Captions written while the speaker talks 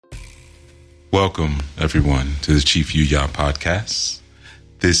Welcome, everyone, to the Chief Yuya podcast.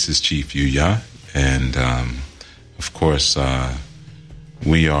 This is Chief Yuya, and of course,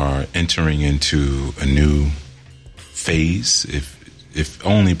 we are entering into a new phase, if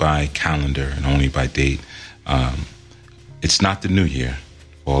only by calendar and only by date. It's not the new year.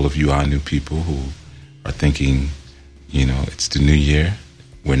 For all of you new people who are thinking, it's the new year.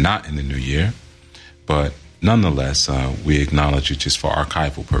 We're not in the new year, but nonetheless, we acknowledge it just for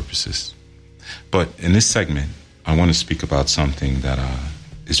archival purposes. But in this segment, I want to speak about something that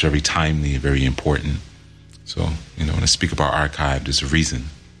is very timely and very important. So, when I speak about archive, there's a reason.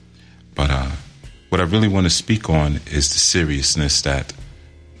 But what I really want to speak on is the seriousness that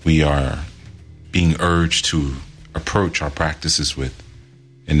we are being urged to approach our practices with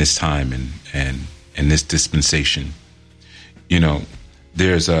in this time and in this dispensation.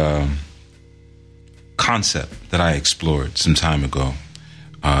 There's a concept that I explored some time ago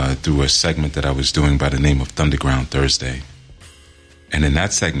through a segment that I was doing by the name of Thunderground Thursday. And in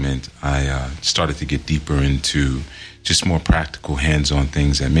that segment, I started to get deeper into just more practical, hands-on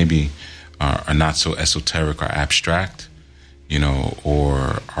things that maybe are not so esoteric or abstract,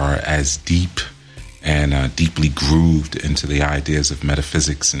 or are as deep and deeply grooved into the ideas of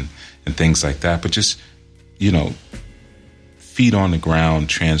metaphysics and things like that. But just, feet on the ground,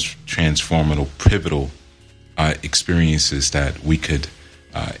 transformative, pivotal experiences that we could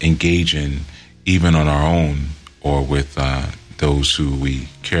engage in even on our own or with those who we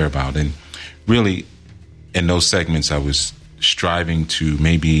care about. And really, in those segments, I was striving to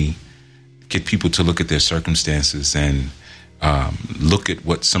maybe get people to look at their circumstances and look at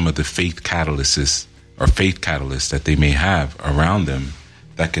what some of the faith catalysts that they may have around them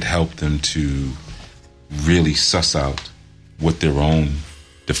that could help them to really suss out what their own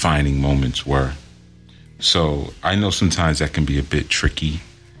defining moments were. So I know sometimes that can be a bit tricky.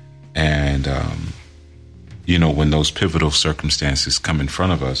 And, when those pivotal circumstances come in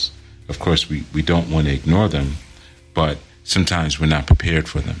front of us, of course, we don't want to ignore them, but sometimes we're not prepared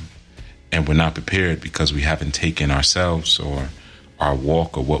for them. And we're not prepared because we haven't taken ourselves or our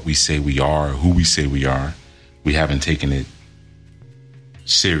walk or what we say we are, or who we say we are. We haven't taken it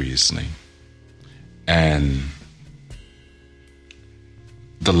seriously. And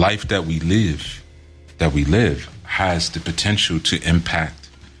the life that we live has the potential to impact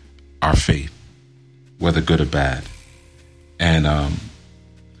our faith, whether good or bad. And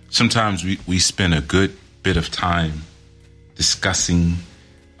sometimes we spend a good bit of time discussing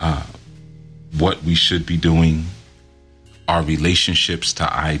what we should be doing, our relationships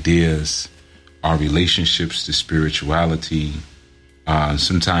to ideas, our relationships to spirituality,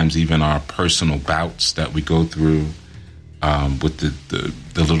 sometimes even our personal bouts that we go through with the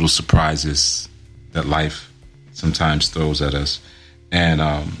little surprises that life sometimes throws at us. And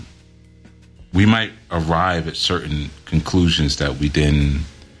we might arrive at certain conclusions that we then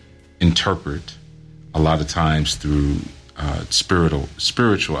interpret a lot of times through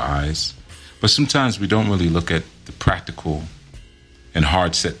spiritual eyes. But sometimes we don't really look at the practical and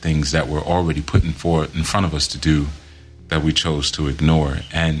hard set things that were already put in front of us to do that we chose to ignore.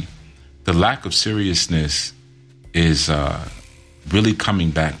 And the lack of seriousness is really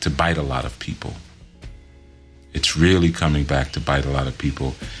coming back to bite a lot of people. It's really coming back to bite a lot of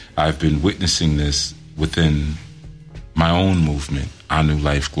people. I've been witnessing this within my own movement, Our New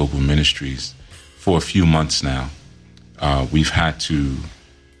Life Global Ministries, for a few months now. We've had to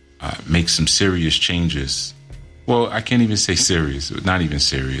make some serious changes. Well, I can't even say serious, not even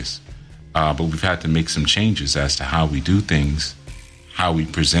serious. But we've had to make some changes as to how we do things, how we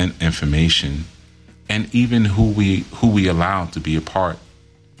present information, and even who we allow to be a part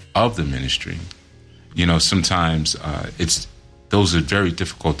of the ministry. Sometimes those are very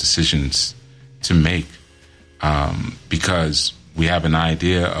difficult decisions to make because we have an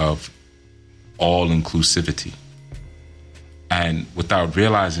idea of all inclusivity. And without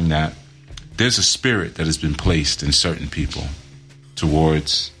realizing that, there's a spirit that has been placed in certain people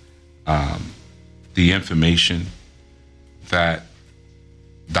towards the information that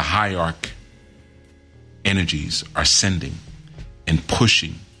the hierarch energies are sending and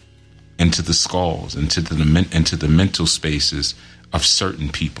pushing into the skulls, into the mental spaces of certain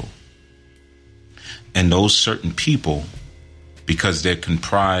people. And those certain people, because they're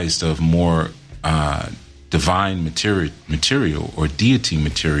comprised of more divine material or deity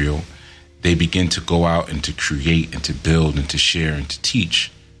material, they begin to go out and to create and to build and to share and to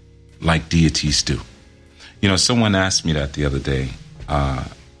teach like deities do. Someone asked me that the other day.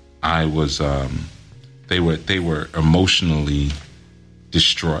 They were emotionally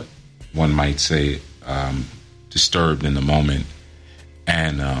distraught, one might say, disturbed in the moment.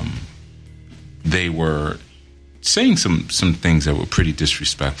 And they were saying some things that were pretty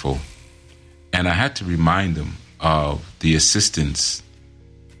disrespectful. And I had to remind them of the assistance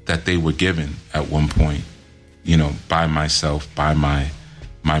that they were given at one point, you know, by myself, by my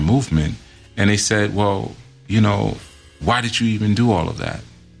movement. And they said, well, you know, why did you even do all of that?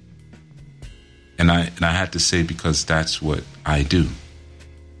 And I had to say, because that's what I do.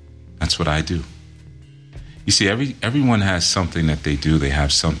 That's what I do. You see, everyone has something that they do. They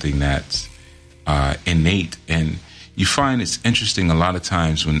have something that's innate. And you find it's interesting a lot of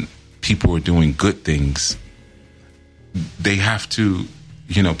times when people are doing good things, they have to,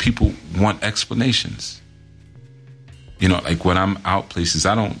 you know, people want explanations. You know, like when I'm out places,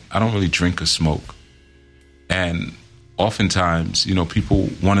 I don't really drink or smoke. And oftentimes, you know, people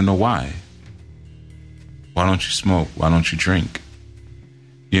want to know why. Why don't you smoke? Why don't you drink?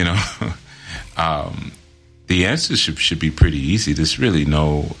 You know, the answer should be pretty easy. There's really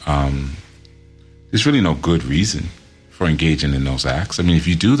no good reason for engaging in those acts. I mean, if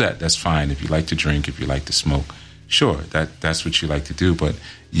you do that, that's fine. If you like to drink, if you like to smoke, sure, that's what you like to do. But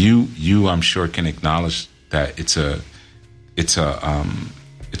you, I'm sure, can acknowledge that it's a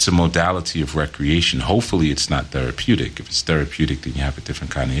modality of recreation. Hopefully, it's not therapeutic. If it's therapeutic, then you have a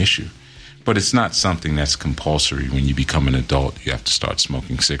different kind of issue. But it's not something that's compulsory. When you become an adult, you have to start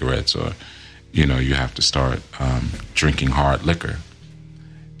smoking cigarettes, or, you know, you have to start drinking hard liquor.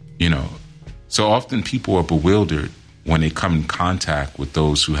 You know, so often people are bewildered when they come in contact with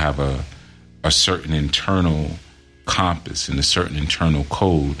those who have a certain internal compass and a certain internal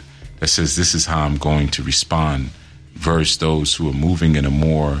code that says this is how I'm going to respond, versus those who are moving in a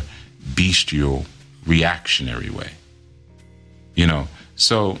more bestial, reactionary way. You know,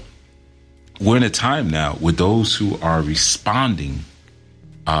 so we're in a time now with those who are responding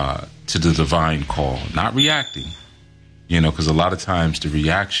to the divine call, not reacting, you know, because a lot of times the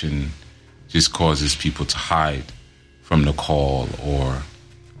reaction just causes people to hide from the call or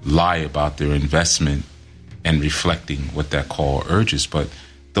lie about their investment and reflecting what that call urges. But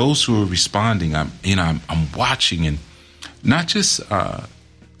those who are responding, I'm watching, and not just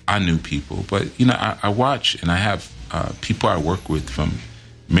I knew people, but, you know, I watch, and I have people I work with from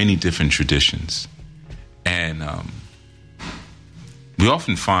many different traditions. And we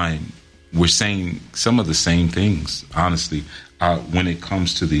often find we're saying some of the same things, honestly, when it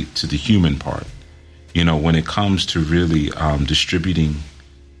comes to the human part. You know, when it comes to really distributing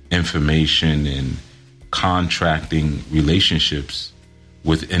information and contracting relationships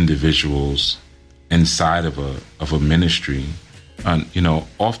with individuals inside of a ministry, you know,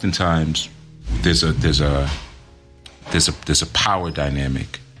 oftentimes there's a power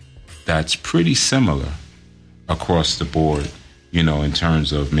dynamic that's pretty similar across the board, you know, in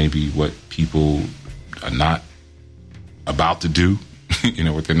terms of maybe what people are not about to do, you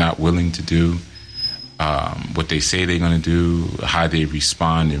know, what they're not willing to do, what they say they're going to do, how they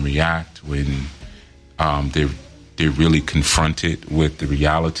respond and react when they're really confronted with the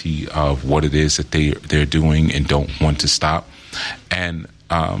reality of what it is that they're doing and don't want to stop. And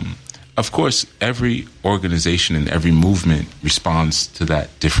of course, every organization and every movement responds to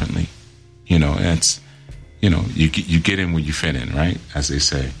that differently. You know, and it's, you know, you get in where you fit in, right? As they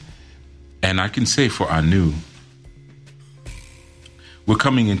say. And I can say for Anu, we're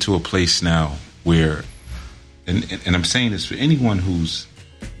coming into a place now where, and I'm saying this for anyone who's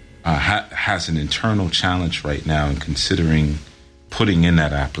has an internal challenge right now and considering putting in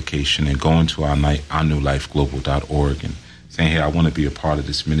that application and going to our AnuLifeGlobal.org and saying, hey, I want to be a part of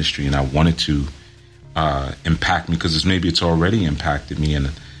this ministry and I want it to impact me, because maybe it's already impacted me,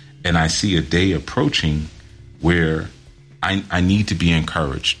 and I see a day approaching where I need to be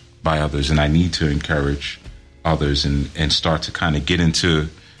encouraged by others, and I need to encourage others and start to kind of get into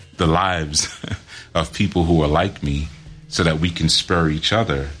the lives of people who are like me so that we can spur each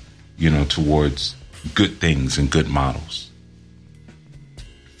other, you know, towards good things and good models.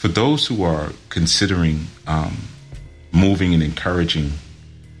 For those who are considering moving and encouraging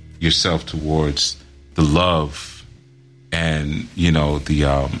yourself towards the love and, you know,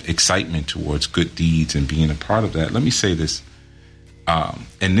 the excitement towards good deeds and being a part of that, let me say this.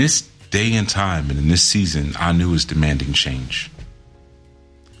 In this day and time and in this season, Anu is demanding change.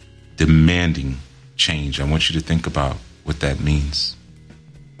 Demanding change. I want you to think about what that means.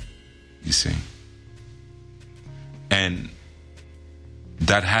 You see? And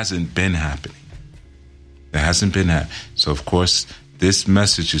that hasn't been happening. That hasn't been happening. So, of course, this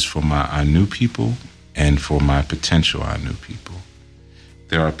message is for my Anu people and for my potential Anu people.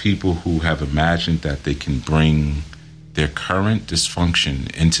 There are people who have imagined that they can bring their current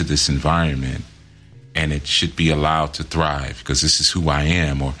dysfunction into this environment and it should be allowed to thrive because this is who I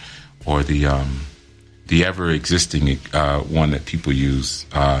am, or the the ever existing one that people use.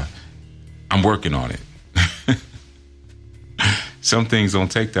 I'm working on it. Some things don't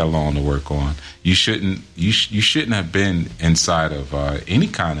take that long to work on. You shouldn't have been inside of any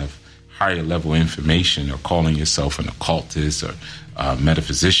kind of higher level information or calling yourself an occultist or a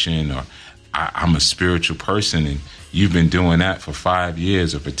metaphysician or I'm a spiritual person, and you've been doing that for 5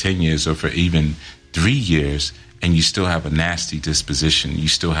 years or for 10 years or for even 3 years, and you still have a nasty disposition. You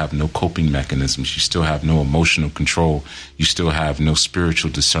still have no coping mechanisms. You still have no emotional control. You still have no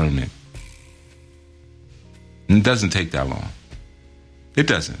spiritual discernment. And it doesn't take that long. It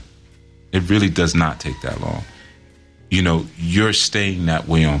doesn't. It really does not take that long. You know, you're staying that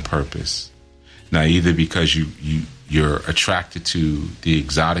way on purpose. Now, either because you're attracted to the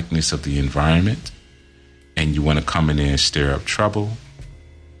exoticness of the environment and you want to come in there and stir up trouble,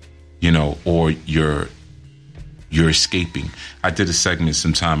 you know, or you're escaping. I did a segment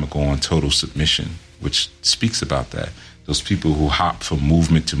some time ago on total submission, which speaks about that. Those people who hop from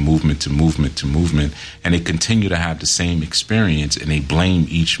movement to movement to movement to movement, and they continue to have the same experience, and they blame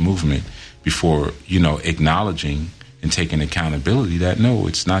each movement before, you know, acknowledging and taking accountability that, no,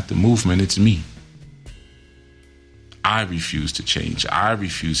 it's not the movement, it's me. I refuse to change. I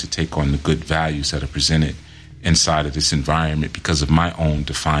refuse to take on the good values that are presented inside of this environment because of my own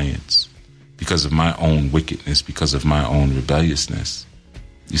defiance, because of my own wickedness, because of my own rebelliousness.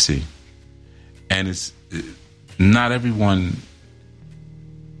 You see? And it's not everyone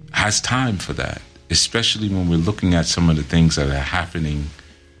has time for that, especially when we're looking at some of the things that are happening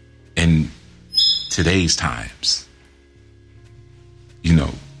in today's times. You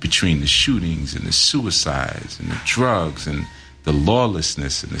know, between the shootings and the suicides and the drugs and the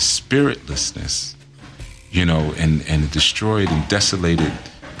lawlessness and the spiritlessness, you know, and the destroyed and desolated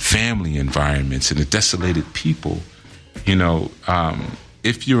family environments and the desolated people, you know,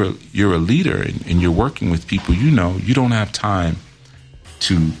 if you're a leader and you're working with people, you know, you don't have time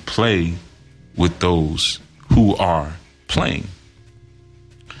to play with those who are playing.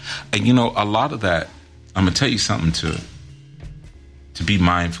 And, you know, a lot of that, I'm going to tell you something to be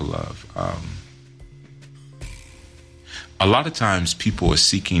mindful of. A lot of times people are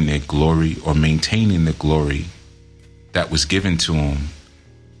seeking their glory or maintaining the glory that was given to them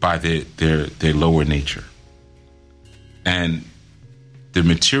by their lower nature. And the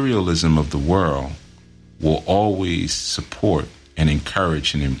materialism of the world will always support and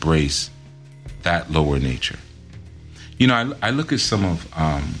encourage and embrace that lower nature. You know, I look at some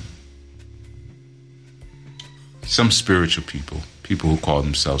spiritual people who call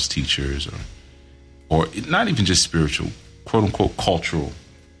themselves teachers or not even just spiritual, quote unquote, cultural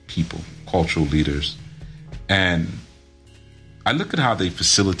people, cultural leaders. And I look at how they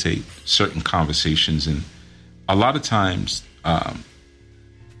facilitate certain conversations, and a lot of times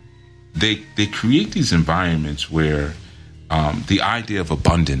they create these environments where the idea of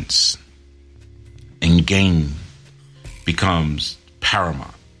abundance and gain becomes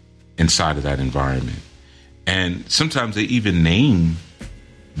paramount inside of that environment. And sometimes they even name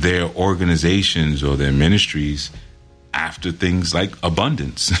their organizations or their ministries after things like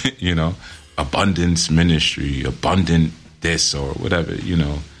abundance, you know, abundance ministry, abundant this or whatever, you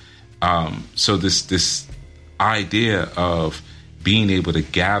know. So this idea of being able to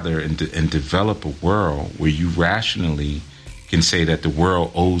gather and develop a world where you rationally can say that the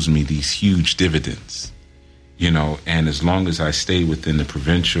world owes me these huge dividends, you know, and as long as I stay within the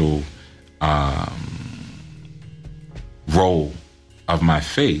provincial role of my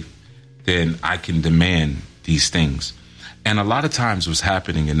faith, then I can demand these things. And a lot of times what's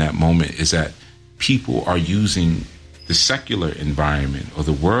happening in that moment is that people are using the secular environment or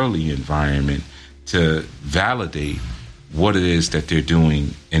the worldly environment to validate what it is that they're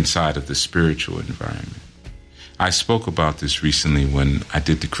doing inside of the spiritual environment. I spoke about this recently when I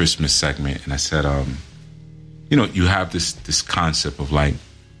did the Christmas segment, and I said, you know, you have this concept of like,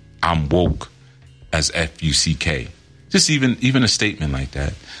 I'm woke as F-U-C-K. Just even a statement like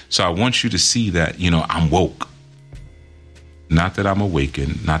that. So I want you to see that, you know, I'm woke. Not that I'm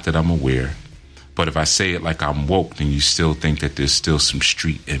awakened, not that I'm aware. But if I say it like I'm woke, then you still think that there's still some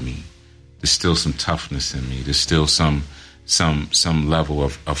street in me. There's still some toughness in me. There's still some level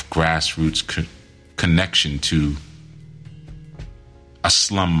of grassroots connection to a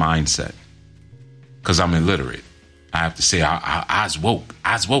slum mindset. Because I'm illiterate. I have to say I's woke.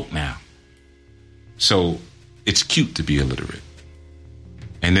 I's woke now. So it's cute to be illiterate.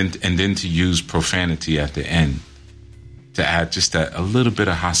 And then to use profanity at the end to add just a little bit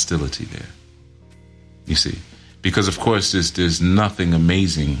of hostility there. You see? Because of course there's nothing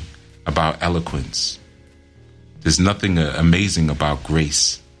amazing about eloquence. There's nothing amazing about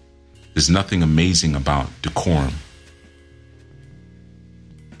grace. There's nothing amazing about decorum.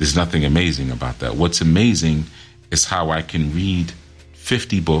 There's nothing amazing about that. What's amazing is how I can read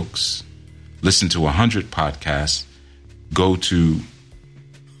 50 books, listen to 100 podcasts, go to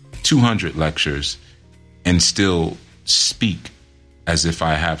 200 lectures, and still speak as if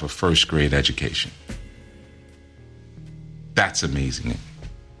I have a first grade education. That's amazing.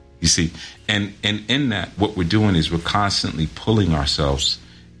 You see, and in that, what we're doing is we're constantly pulling ourselves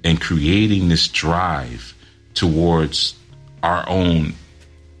and creating this drive towards our own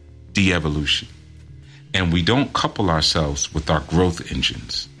de-evolution. And we don't couple ourselves with our growth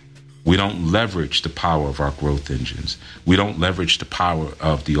engines. We don't leverage the power of our growth engines. We don't leverage the power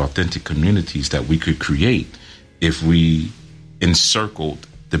of the authentic communities that we could create if we encircled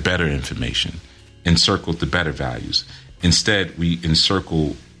the better information, encircled the better values. Instead, we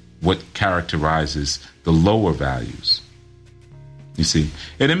encircle what characterizes the lower values. You see,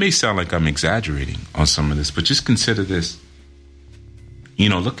 and it may sound like I'm exaggerating on some of this, but just consider this. You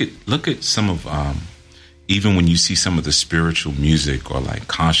know, look at some of even when you see some of the spiritual music or like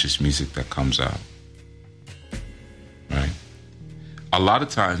conscious music that comes out, right? A lot of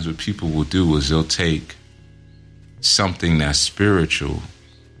times what people will do is they'll take something that's spiritual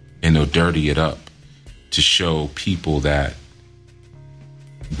and they'll dirty it up to show people that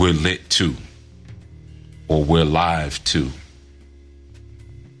we're lit too, or we're live too.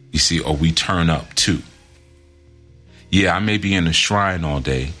 You see, or we turn up too. Yeah, I may be in a shrine all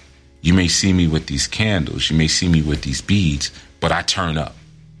day. You may see me with these candles. You may see me with these beads, but I turn up.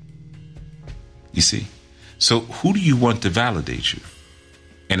 You see? So who do you want to validate you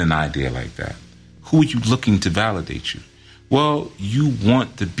in an idea like that? Who are you looking to validate you? Well, you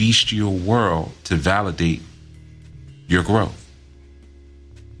want the bestial world to validate your growth.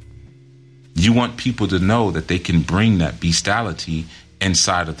 You want people to know that they can bring that bestiality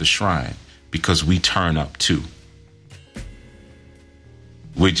inside of the shrine because we turn up too.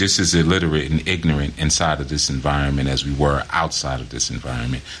 We're just as illiterate and ignorant inside of this environment as we were outside of this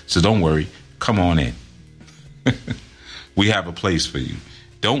environment. So don't worry. Come on in. We have a place for you.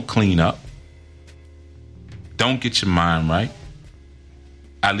 Don't clean up. Don't get your mind right.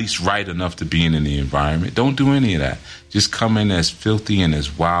 At least right enough to be in the environment. Don't do any of that. Just come in as filthy and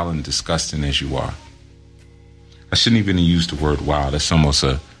as wild and disgusting as you are. I shouldn't even use the word wild. That's almost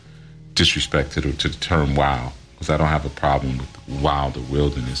a disrespect to the term wild, because I don't have a problem with wild or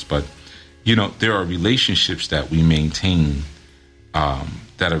wilderness. But, you know, there are relationships that we maintain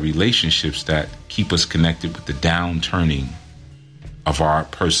that are relationships that keep us connected with the downturning of our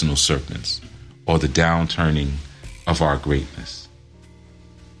personal serpents or the downturning of our greatness.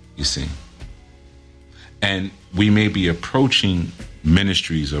 You see? And we may be approaching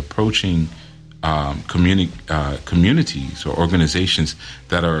ministries or approaching communities or organizations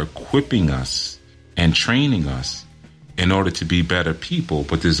that are equipping us and training us in order to be better people,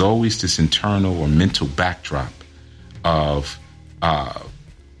 but there's always this internal or mental backdrop of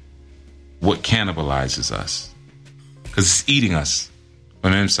what cannibalizes us, because it's eating us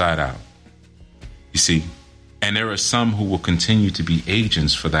from the inside out. You see, and there are some who will continue to be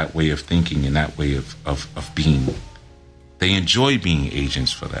agents for that way of thinking and that way of being. They enjoy being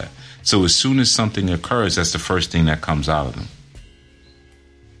agents for that. So as soon as something occurs, that's the first thing that comes out of them.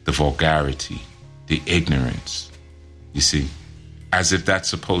 The vulgarity, the ignorance, you see, as if that's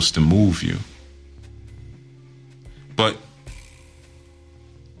supposed to move you. But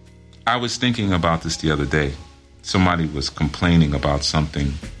I was thinking about this the other day. Somebody was complaining about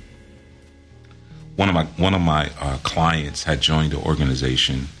something. One of my clients had joined the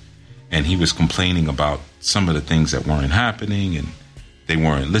organization, and he was complaining about some of the things that weren't happening, and they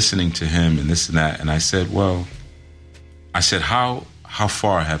weren't listening to him, and this and that. And I said, how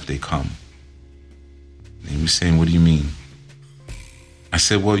far have they come? And he was saying, what do you mean? I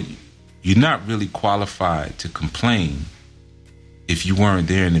said, well, you're not really qualified to complain if you weren't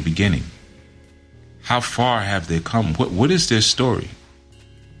there in the beginning. How far have they come? What is their story?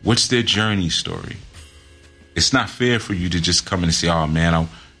 What's their journey story? It's not fair for you to just come in and say, oh man, I'm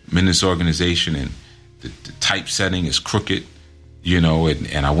in this organization and the typesetting is crooked, you know,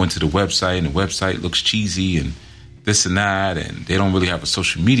 and I went to the website and the website looks cheesy and this and that, and they don't really have a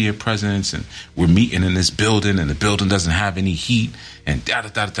social media presence, and we're meeting in this building and the building doesn't have any heat, and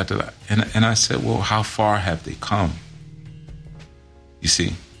da-da-da-da-da-da. And I said, well, how far have they come? You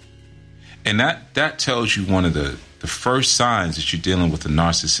see? And that tells you one of the first signs that you're dealing with a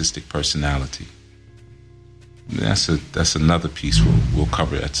narcissistic personality. That's another piece we'll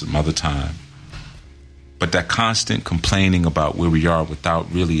cover at some other time. But that constant complaining about where we are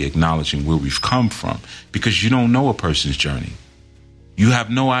without really acknowledging where we've come from, because you don't know a person's journey. You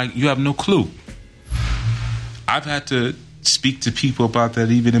have no clue. I've had to speak to people about that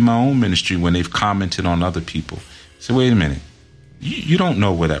even in my own ministry when they've commented on other people. So wait a minute. You don't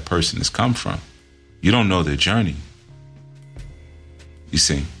know where that person has come from. You don't know their journey. You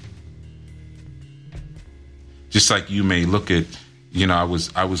see? Just like you may look at, I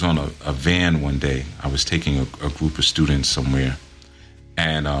was on a van one day. I was taking a group of students somewhere,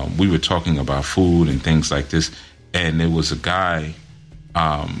 and we were talking about food and things like this. And there was a guy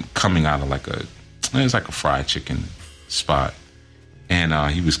coming out of it was like a fried chicken spot, and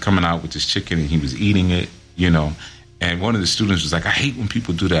he was coming out with this chicken and he was eating it, And one of the students was like, I hate when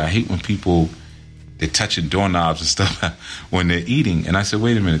people do that. I hate when they're touching doorknobs and stuff when they're eating. And I said,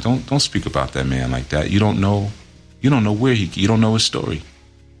 wait a minute, don't speak about that man like that. You don't know where you don't know his story.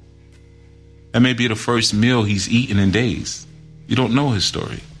 That may be the first meal he's eaten in days. You don't know his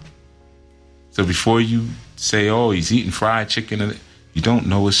story. So before you say, oh, he's eating fried chicken, you don't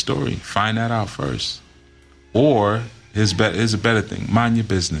know his story. Find that out first. Or here's a better thing. Mind your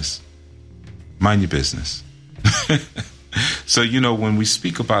business. Mind your business. So, when we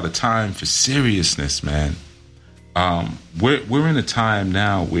speak about a time for seriousness, man, we're in a time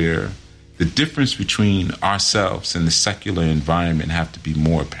now where the difference between ourselves and the secular environment have to be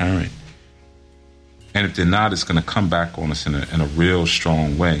more apparent. And if they're not, it's going to come back on us in a real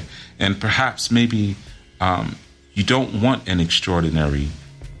strong way. And perhaps maybe you don't want an extraordinary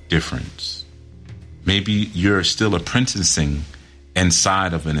difference. Maybe you're still apprenticing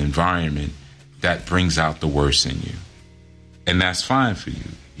inside of an environment that brings out the worst in you. And that's fine for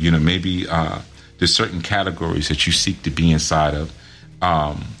you. Maybe there's certain categories that you seek to be inside of.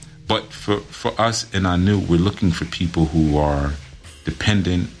 But for us in Anu, we're looking for people who are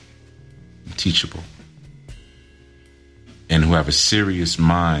dependent and teachable, and who have a serious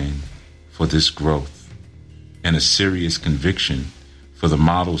mind for this growth and a serious conviction for the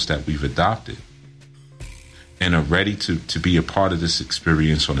models that we've adopted, and are ready to be a part of this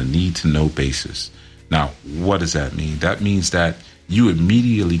experience on a need-to-know basis. Now, what does that mean? That means that you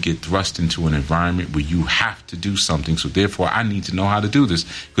immediately get thrust into an environment where you have to do something. So therefore, I need to know how to do this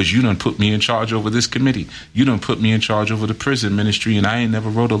because you done put me in charge over this committee. You done put me in charge over the prison ministry, and I ain't never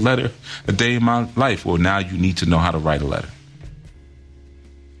wrote a letter a day in my life. Well, now you need to know how to write a letter.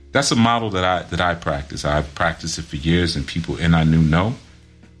 That's a model that I practice. I've practiced it for years, and people in Anu know.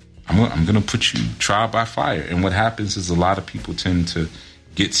 I'm going to put you trial by fire. And what happens is a lot of people tend to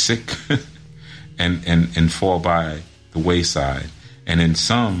get sick and fall by the wayside. And then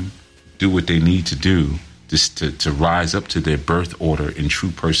some do what they need to do just to rise up to their birth order and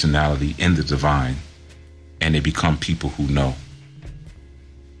true personality in the divine. And they become people who know.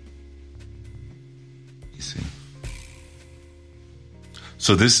 You see?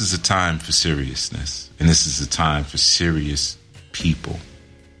 So this is a time for seriousness. And this is a time for serious people.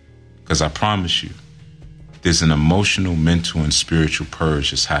 Because I promise you, there's an emotional, mental, and spiritual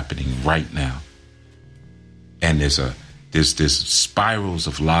purge that's happening right now. And there's spirals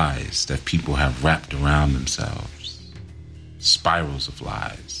of lies that people have wrapped around themselves. Spirals of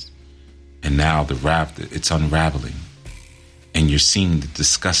lies. And now it's unraveling. And you're seeing the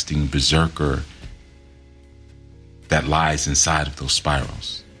disgusting berserker that lies inside of those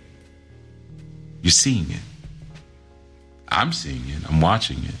spirals. You're seeing it. I'm seeing it. I'm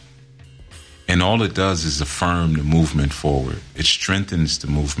watching it. And all it does is affirm the movement forward. It strengthens the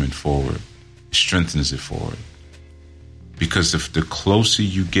movement forward. It strengthens it forward. Because if the closer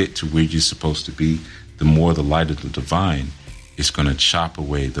you get to where you're supposed to be, the more the light of the divine is going to chop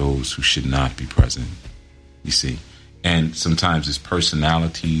away those who should not be present. You see? And sometimes it's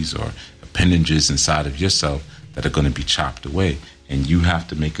personalities or appendages inside of yourself that are going to be chopped away. And you have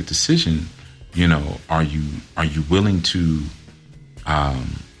to make a decision. Are you willing to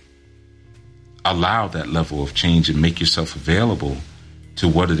allow that level of change and make yourself available to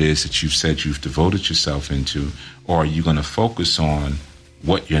what it is that you've said you've devoted yourself into? Or are you going to focus on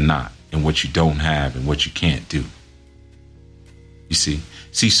what you're not and what you don't have and what you can't do? You see,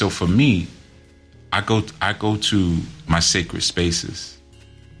 so for me, I go to my sacred spaces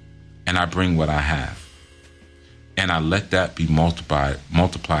and I bring what I have and I let that be multiplied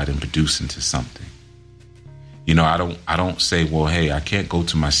and produced into something. I don't say, well, hey, I can't go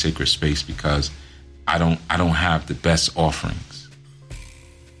to my sacred space because I don't have the best offerings.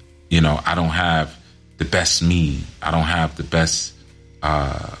 I don't have the best me. I don't have the best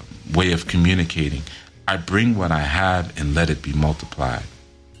way of communicating. I bring what I have and let it be multiplied.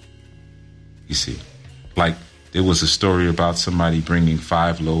 You see, like there was a story about somebody bringing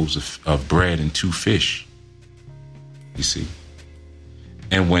 5 loaves of bread and 2 fish. You see,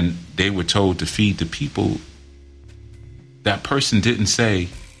 and when they were told to feed the people, that person didn't say,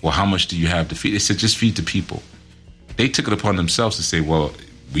 well, how much do you have to feed? They said, just feed the people. They took it upon themselves to say, well,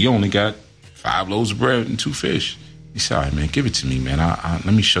 we only got 5 loaves of bread and 2 fish. He said, all right, man, give it to me, man. Let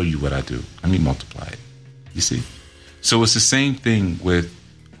me show you what I do. Let me multiply it. You see? So it's the same thing with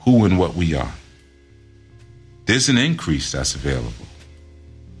who and what we are. There's an increase that's available.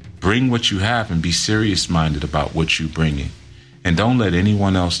 Bring what you have and be serious-minded about what you bring in. And don't let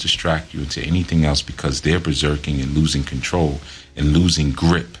anyone else distract you into anything else because they're berserking and losing control and losing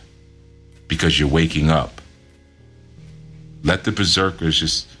grip because you're waking up. Let the berserkers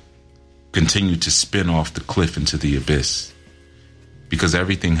just continue to spin off the cliff into the abyss because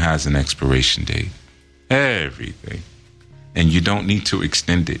everything has an expiration date. Everything. And you don't need to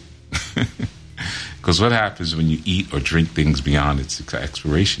extend it. Because what happens when you eat or drink things beyond its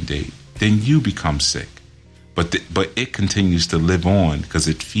expiration date? Then you become sick. But it continues to live on because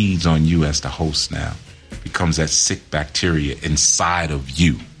it feeds on you as the host now. It becomes that sick bacteria inside of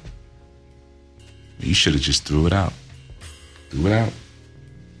you. You should have just threw it out. Threw it out.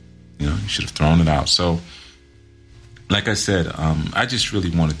 You know, you should have thrown it out. So, like I said, I just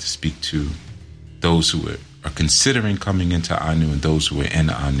really wanted to speak to those who are considering coming into Anu and those who are in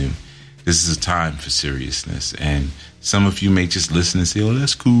Anu. This is a time for seriousness. And some of you may just listen and say, oh,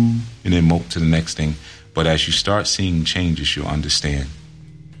 that's cool, and then mope to the next thing. But as you start seeing changes, you'll understand.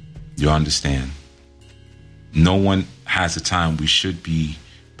 You'll understand. No one has a time we should be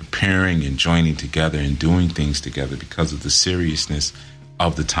preparing and joining together and doing things together because of the seriousness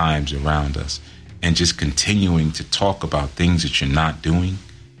of the times around us. And just continuing to talk about things that you're not doing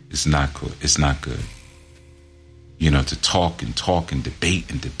is not good. It's not good. You know, to talk and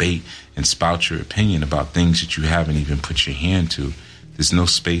debate and spout your opinion about things that you haven't even put your hand to. There's no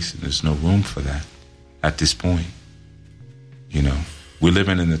space and there's no room for that at this point. You know, we're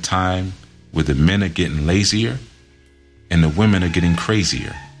living in a time where the men are getting lazier and the women are getting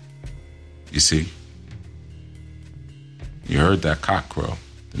crazier. You see? You heard that cock crow.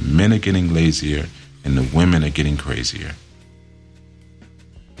 The men are getting lazier and the women are getting crazier.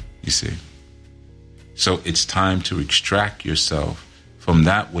 You see? So it's time to extract yourself from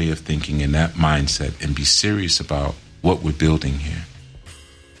that way of thinking and that mindset and be serious about what we're building here.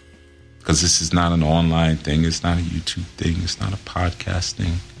 Because this is not an online thing. It's not a YouTube thing. It's not a podcast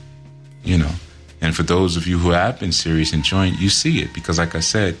thing. You know. And for those of you who have been serious and joined, you see it. Because like I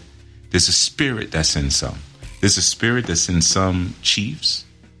said, there's a spirit that's in some. There's a spirit that's in some chiefs,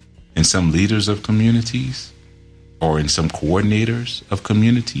 in some leaders of communities, or in some coordinators of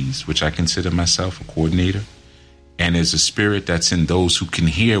communities, which I consider myself a coordinator. And there's a spirit that's in those who can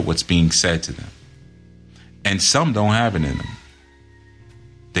hear what's being said to them. And some don't have it in them.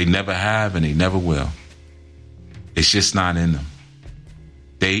 They never have and they never will. It's just not in them.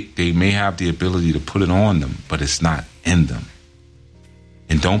 They may have the ability to put it on them, but it's not in them.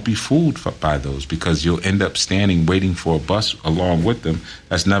 And don't be fooled by those, because you'll end up standing waiting for a bus along with them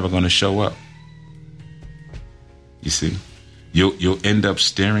that's never going to show up. You see? You'll end up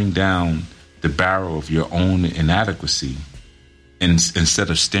staring down the barrel of your own inadequacy instead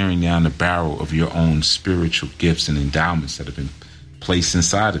of staring down the barrel of your own spiritual gifts and endowments that have been placed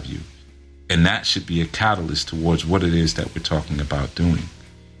inside of you. And that should be a catalyst towards what it is that we're talking about doing.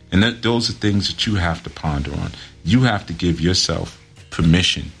 And those are things that you have to ponder on. You have to give yourself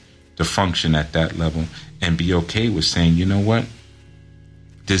permission to function at that level and be okay with saying, you know what?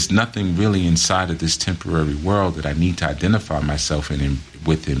 There's nothing really inside of this temporary world that I need to identify myself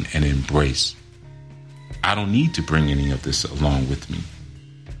with and embrace. I don't need to bring any of this along with me.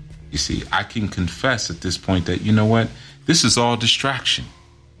 You see, I can confess at this point that, you know what? This is all distraction.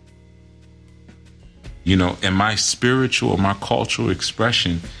 You know, and my spiritual or my cultural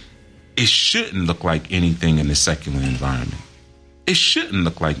expression, it shouldn't look like anything in the secular environment. It shouldn't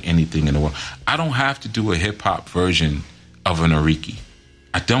look like anything in the world. I don't have to do a hip-hop version of an Ariki.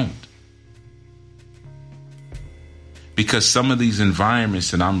 I don't. Because some of these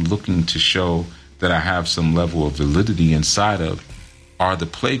environments that I'm looking to show that I have some level of validity inside of are the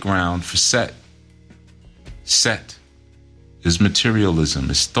playground for set. Set is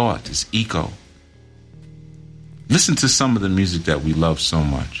materialism, is thought, is ego. Listen to some of the music that we love so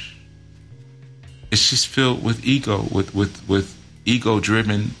much. It's just filled with ego, with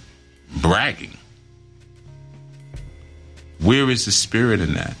ego-driven bragging. Where is the spirit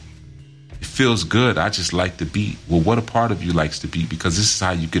in that? It feels good. I just like the beat. Well, what a part of you likes the beat? Because this is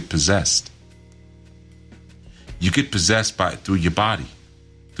how you get possessed. You get possessed through your body,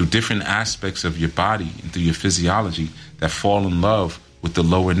 through different aspects of your body and through your physiology that fall in love with the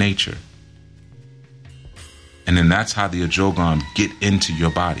lower nature. And then that's how the Ajogan get into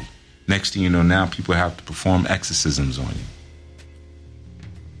your body. Next thing you know, now people have to perform exorcisms on you.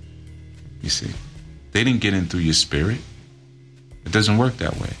 You see, they didn't get in through your spirit. It doesn't work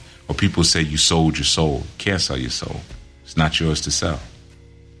that way. Or people say you sold your soul. You can't sell your soul. It's not yours to sell.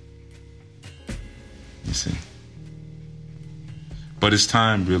 You see. But it's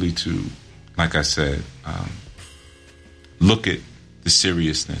time really to, like I said, look at the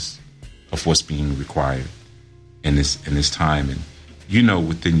seriousness of what's being required in this time. And you know,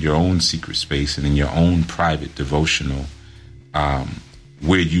 within your own secret space and in your own private devotional,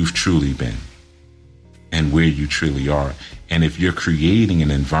 where you've truly been and where you truly are. And if you're creating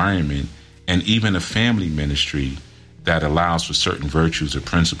an environment and even a family ministry that allows for certain virtues or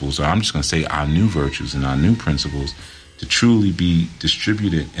principles, or I'm just going to say our new virtues and our new principles, to truly be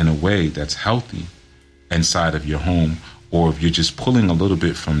distributed in a way that's healthy inside of your home, or if you're just pulling a little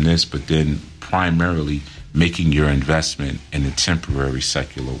bit from this, but then primarily making your investment in the temporary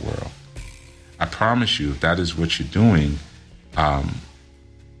secular world. I promise you, if that is what you're doing,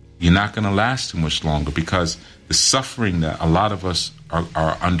 you're not going to last too much longer, because the suffering that a lot of us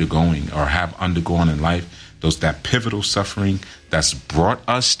are undergoing or have undergone in life, that pivotal suffering that's brought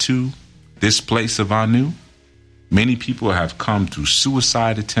us to this place of Anu, many people have come through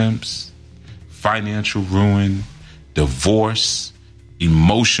suicide attempts, financial ruin, divorce,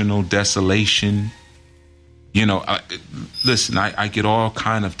 emotional desolation. You know, listen, I get all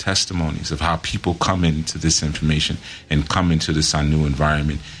kind of testimonies of how people come into this information and come into this Anu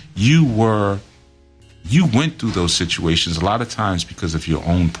environment. You went through those situations a lot of times because of your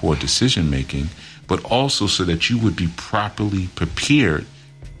own poor decision making, but also so that you would be properly prepared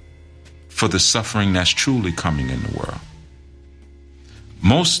for the suffering that's truly coming in the world.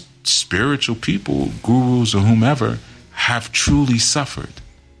 Most spiritual people, gurus or whomever, have truly suffered.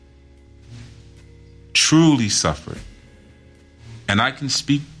 Truly suffered. And I can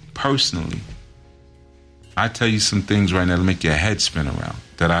speak personally. I tell you some things right now that'll make your head spin around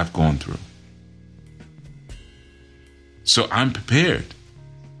that I've gone through. So I'm prepared.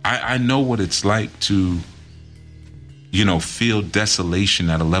 I know what it's like to, you know, feel desolation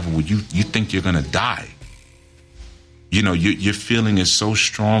at a level where you think you're going to die. You know, your feeling is so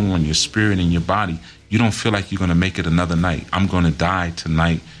strong on your spirit and your body, you don't feel like you're going to make it another night. I'm going to die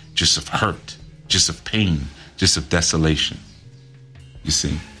tonight just of hurt, just of pain, just of desolation. You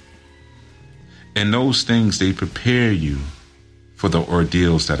see? And those things, they prepare you for the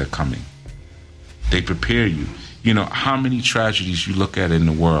ordeals that are coming. They prepare you. You know, how many tragedies you look at in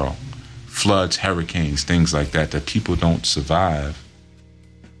the world, floods, hurricanes, things like that people don't survive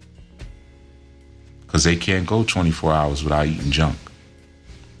because they can't go 24 hours without eating junk.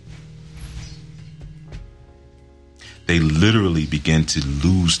 They literally begin to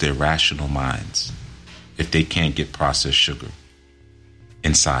lose their rational minds if they can't get processed sugar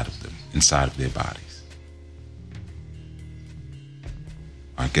inside of them, inside of their bodies.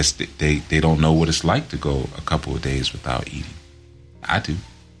 I guess they don't know what it's like to go a couple of days without eating. I do.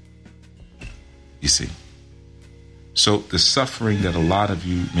 You see. So the suffering that a lot of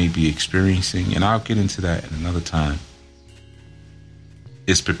you may be experiencing, and I'll get into that in another time,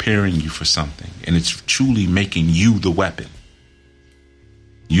 is preparing you for something. And it's truly making you the weapon.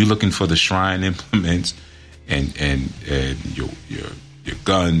 You looking for the shrine implements and your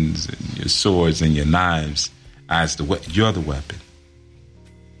guns and your swords and your knives as you're the weapon.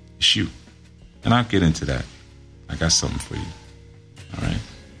 It's you. And I'll get into that. I got something for you. All right.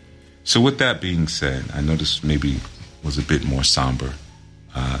 So with that being said, I know this maybe was a bit more somber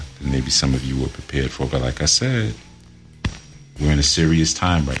than maybe some of you were prepared for. But like I said, we're in a serious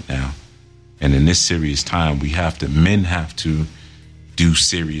time right now. And in this serious time, men have to do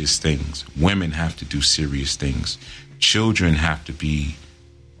serious things. Women have to do serious things. Children have to be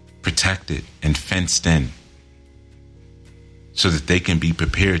protected and fenced in so that they can be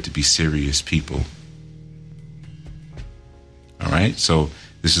prepared to be serious people. All right? So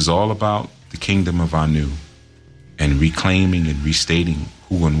this is all about the kingdom of Anu and reclaiming and restating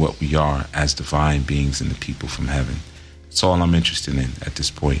who and what we are as divine beings and the people from heaven. That's all I'm interested in at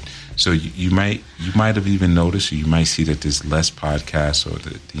this point. So you might have even noticed, or you might see that there's less podcasts, or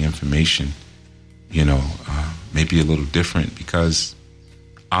the information, may be a little different, because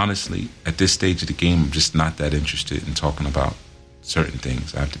honestly, at this stage of the game, I'm just not that interested in talking about certain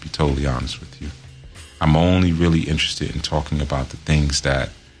things. I have to be totally honest with you. I'm only really interested in talking about the things that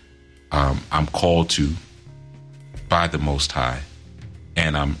I'm called to by the Most High,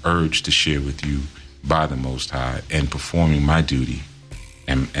 and I'm urged to share with you by the Most High, and performing my duty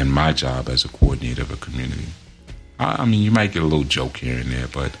and my job as a coordinator of a community. I mean, you might get a little joke here and there,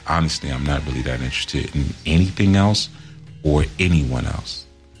 but honestly, I'm not really that interested in anything else or anyone else.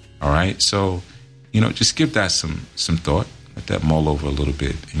 All right. So, just give that some thought. Let that mull over a little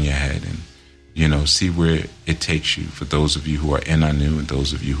bit in your head and, see where it takes you. For those of you who are in Anu and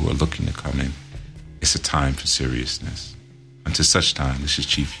those of you who are looking to come in, it's a time for seriousness. Until such time, this is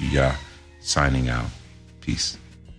Chief Yuya signing out. Peace.